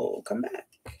 Lucky Joel, come back.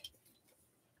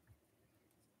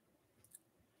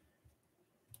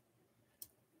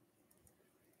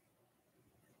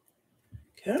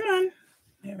 Come on.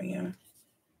 There we go.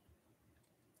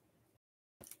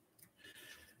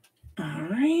 All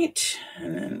right,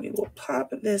 and then we will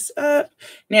pop this up.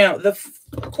 Now, the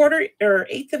 1/4 or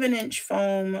 1/8 of an inch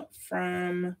foam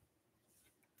from...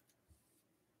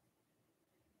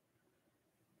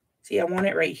 See, I want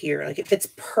it right here. Like, it fits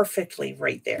perfectly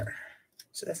right there.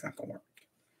 So that's not going to work.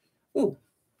 Ooh,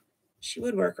 she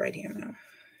would work right here now.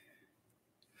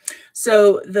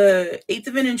 So the 1/8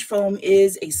 of an inch foam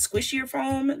is a squishier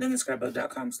foam than the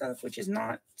scrapbook.com stuff, which is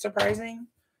not surprising.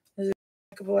 It's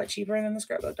a lot cheaper than the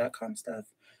scrapbook.com stuff,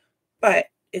 but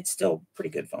it's still pretty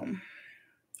good foam.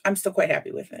 I'm still quite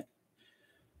happy with it.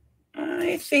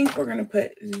 I think we're going to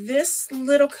put this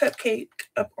little cupcake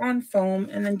up on foam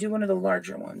and then do one of the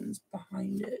larger ones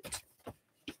behind it.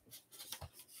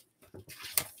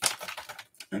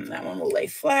 And that one will lay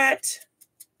flat.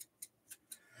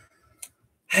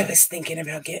 I was thinking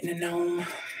about getting a gnome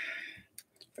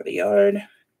for the yard.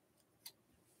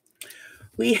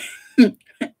 We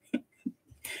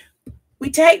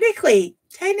technically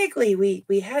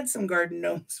we had some garden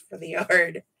gnomes for the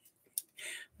yard.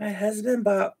 My husband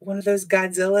bought one of those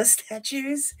Godzilla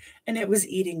statues and it was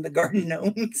eating the garden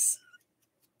gnomes.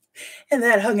 And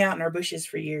that hung out in our bushes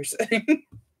for years.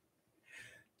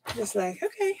 Just like,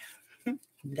 okay,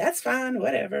 that's fine,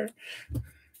 whatever.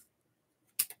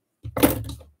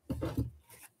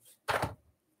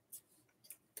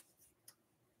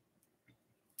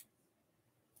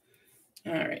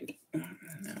 All right,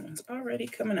 that one's already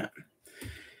coming up.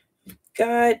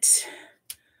 Got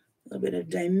a little bit of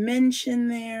dimension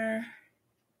there.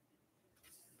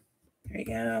 There you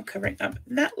go, covering up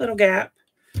that little gap.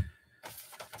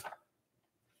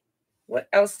 What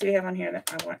else do we have on here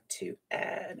that I want to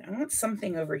add? I want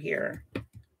something over here.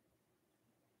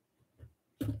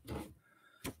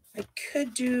 I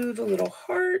could do the little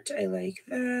heart. I like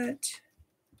that.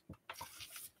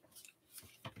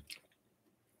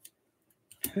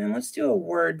 And then let's do a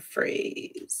word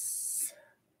phrase.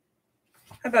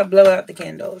 How about blow out the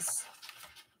candles?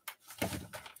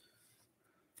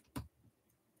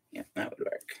 Yeah, that would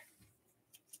work.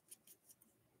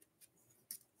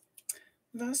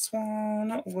 This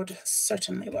one would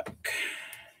certainly work.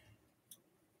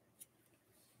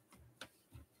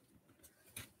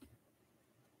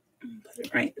 Put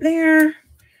it right there.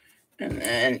 And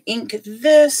then ink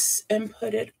this and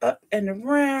put it up and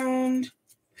around.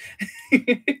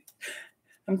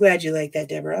 I'm glad you like that,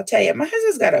 Deborah. I'll tell you, my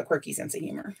husband's got a quirky sense of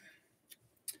humor.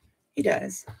 He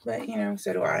does, but you know,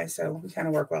 so do I. So we kind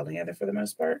of work well together for the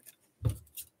most part.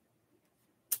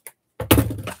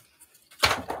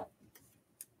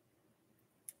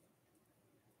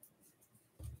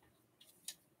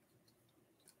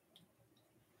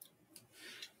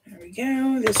 There we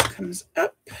go. This comes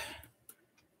up,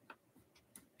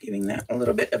 giving that a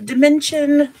little bit of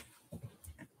dimension.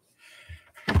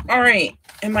 All right.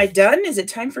 Am I done? Is it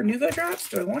time for Nuvo drops?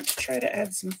 Do I want to try to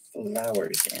add some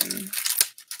flowers in?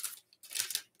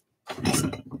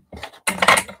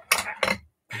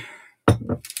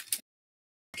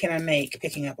 Can I make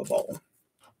picking up a bowl?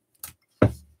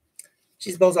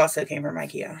 These bowls also came from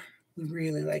IKEA. We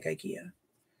really like IKEA.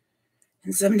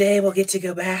 And someday we'll get to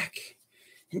go back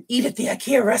and eat at the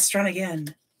IKEA restaurant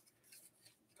again.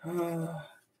 Oh,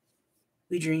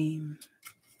 we dream.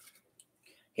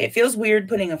 It feels weird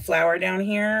putting a flower down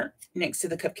here next to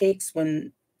the cupcakes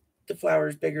when the flower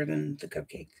is bigger than the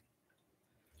cupcake.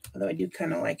 Although I do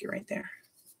kind of like it right there.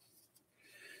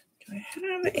 Do I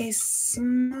have a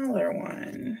smaller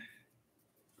one?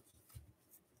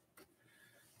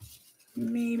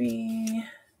 Maybe.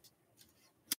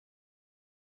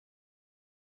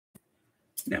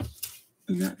 No,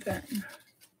 not that.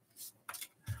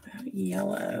 How about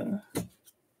yellow?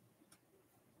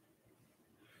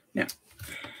 No.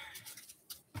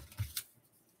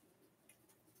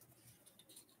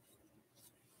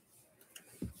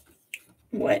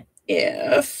 What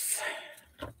if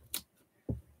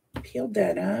peeled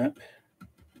that up?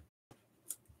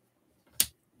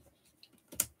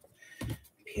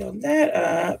 Peeled that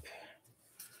up.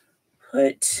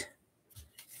 Put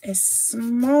a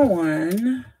small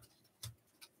one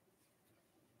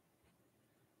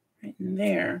right in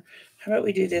there. How about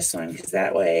we do this one? Because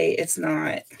that way it's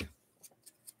not,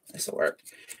 this will work.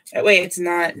 That way it's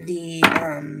not the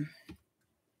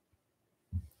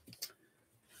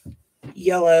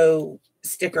yellow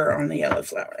sticker on the yellow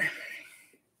flower.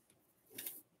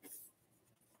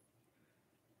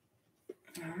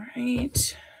 All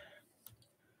right.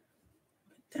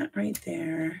 Put that right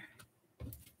there.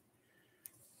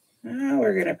 Now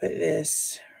we're going to put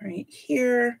this right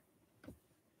here.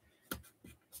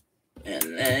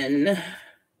 And then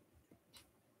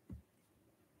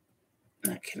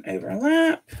that can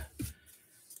overlap.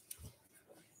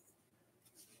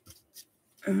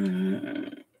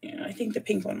 Yeah, I think the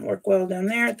pink one will work well down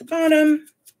there at the bottom.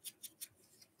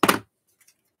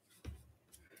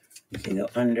 You can go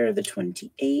under the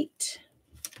 28.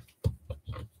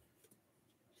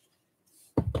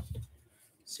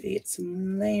 So you get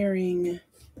some layering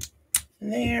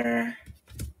there.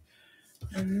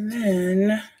 And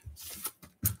then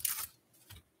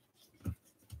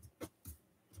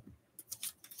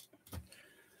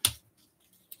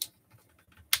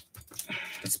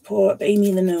Let's pull up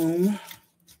Amy the Gnome.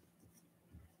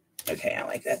 Okay, I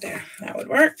like that there. That would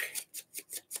work.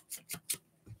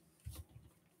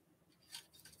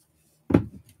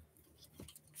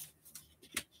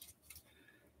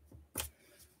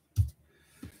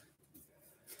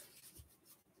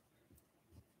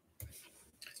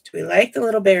 Do we like the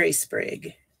little berry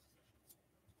sprig?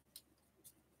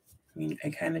 I mean, I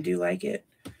kind of do like it.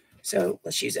 So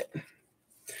let's use it.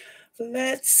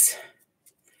 Let's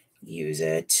use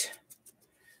it.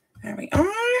 There we are.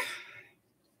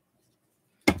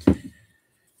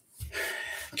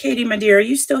 Katie, my dear, are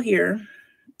you still here?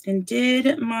 And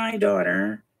did my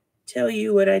daughter tell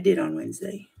you what I did on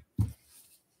Wednesday?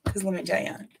 Because let me tell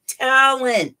you,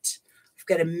 talent. I've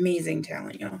got amazing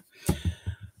talent, y'all.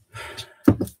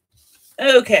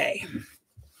 Okay.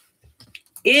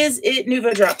 Is it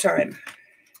Nuvo drop time?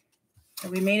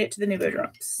 And we made it to the Nuvo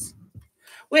drops,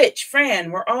 which,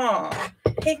 Fran, were all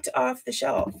picked off the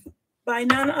shelf by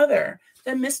none other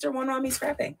than Mr. One Mommy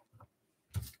Scrappy.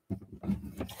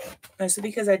 So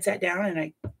because I'd sat down and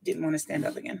I didn't want to stand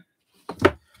up again.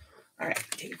 All right,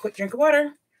 take a quick drink of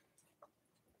water.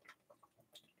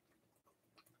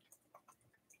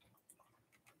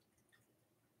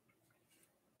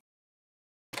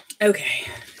 Okay.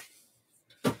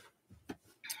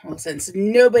 Well, since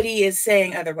nobody is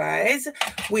saying otherwise,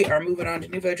 we are moving on to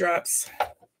Nuvo drops.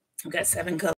 I've got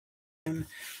 7 colors. I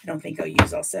don't think I'll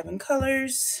use all 7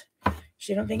 colors.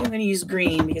 Actually, I don't think I'm going to use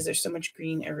green because there's so much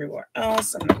green everywhere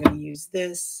else. I'm not going to use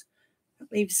this.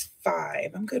 That leaves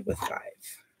 5. I'm good with 5.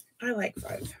 I like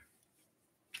 5.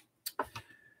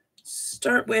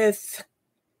 Start with,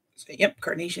 yep,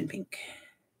 carnation pink.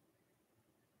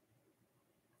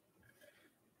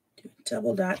 Do a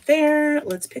double dot there.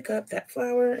 Let's pick up that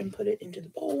flower and put it into the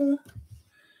bowl.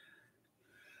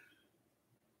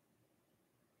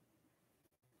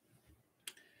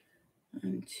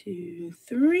 One, 2,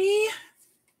 3.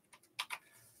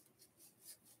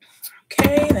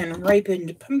 Okay, then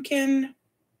ripened pumpkin.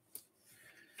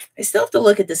 I still have to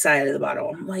look at the side of the bottle.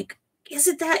 I'm like, is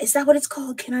that what it's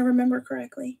called? Can I remember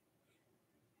correctly?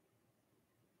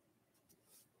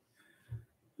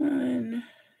 1,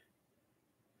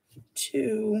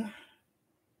 2,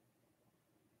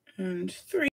 and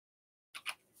 3.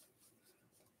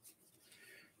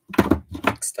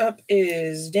 Next up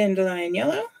is dandelion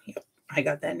yellow. Yep, I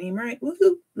got that name right.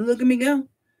 Woohoo! Look at me go.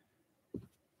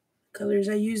 Colors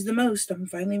I use the most. I'm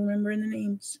finally remembering the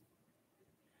names.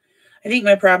 I think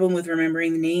my problem with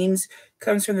remembering the names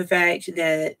comes from the fact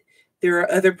that there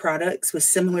are other products with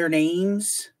similar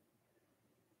names.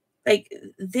 Like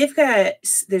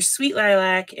there's Sweet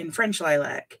Lilac and French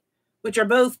Lilac, which are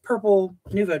both purple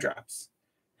Nuvo drops.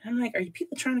 I'm like, are you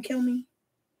people trying to kill me?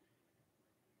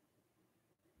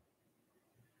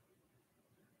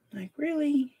 Like,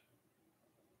 really?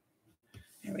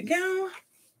 There we go.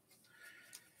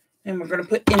 And we're going to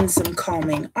put in some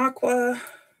calming aqua.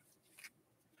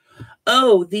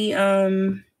 Oh,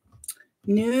 the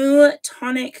new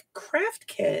tonic craft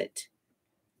kit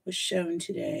was shown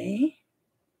today.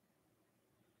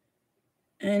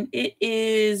 And it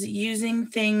is using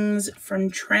things from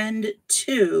Trend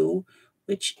 2,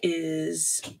 which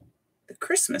is the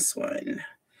Christmas one.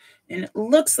 And it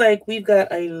looks like we've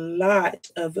got a lot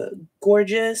of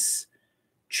gorgeous,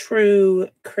 true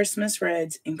Christmas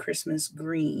reds and Christmas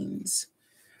greens,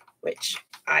 which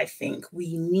I think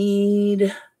we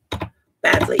need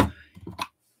badly.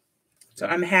 So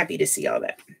I'm happy to see all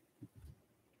that.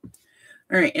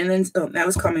 All right, and then, oh, that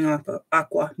was coming off of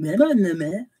aqua. I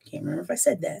can't remember if I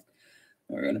said that.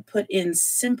 We're going to put in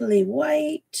Simply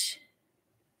White.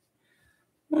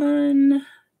 1.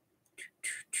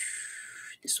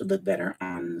 This would look better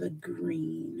on the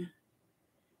green.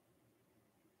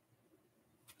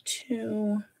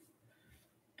 2.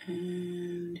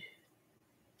 And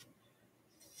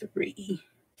 3.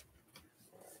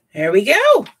 There we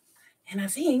go. And I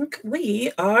think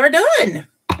we are done.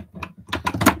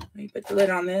 Let me put the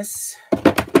lid on this.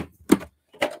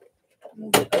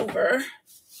 Move it over.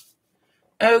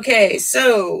 Okay,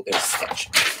 so it's sketch.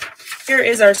 Here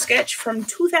is our sketch from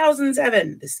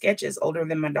 2007. The sketch is older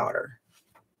than my daughter.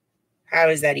 How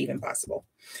is that even possible?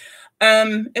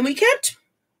 And we kept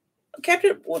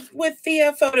it with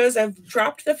the photos. I've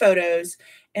dropped the photos,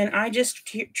 and I just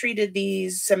treated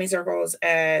these semicircles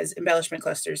as embellishment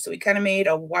clusters. So we kind of made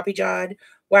a Whoppy Jod,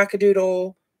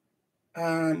 Wackadoodle,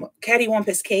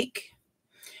 Cattywampus cake.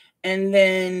 And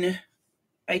then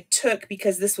I took,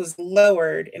 because this was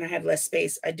lowered and I had less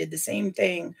space, I did the same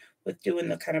thing with doing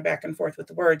the kind of back and forth with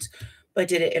the words, but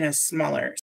did it in a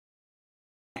smaller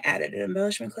I added an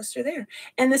embellishment cluster there.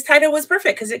 And this title was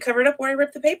perfect because it covered up where I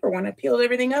ripped the paper when I peeled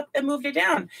everything up and moved it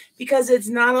down, because it's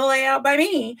not a layout by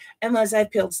me unless I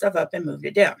peeled stuff up and moved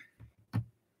it down.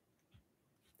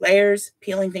 Layers,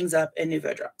 peeling things up, and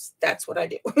nouveau drops. That's what I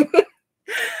do.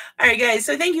 All right, guys.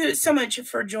 So thank you so much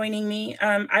for joining me.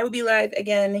 I will be live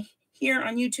again here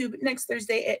on YouTube next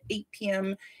Thursday at 8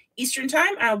 p.m. Eastern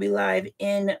time. I'll be live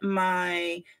in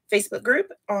my Facebook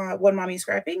group, One Mommy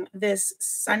Scrapping, this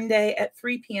Sunday at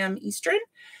 3 p.m. Eastern.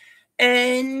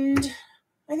 And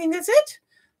I think that's it.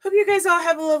 Hope you guys all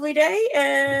have a lovely day.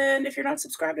 And if you're not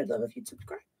subscribed, I'd love if you'd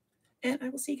subscribe. And I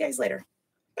will see you guys later.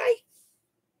 Bye.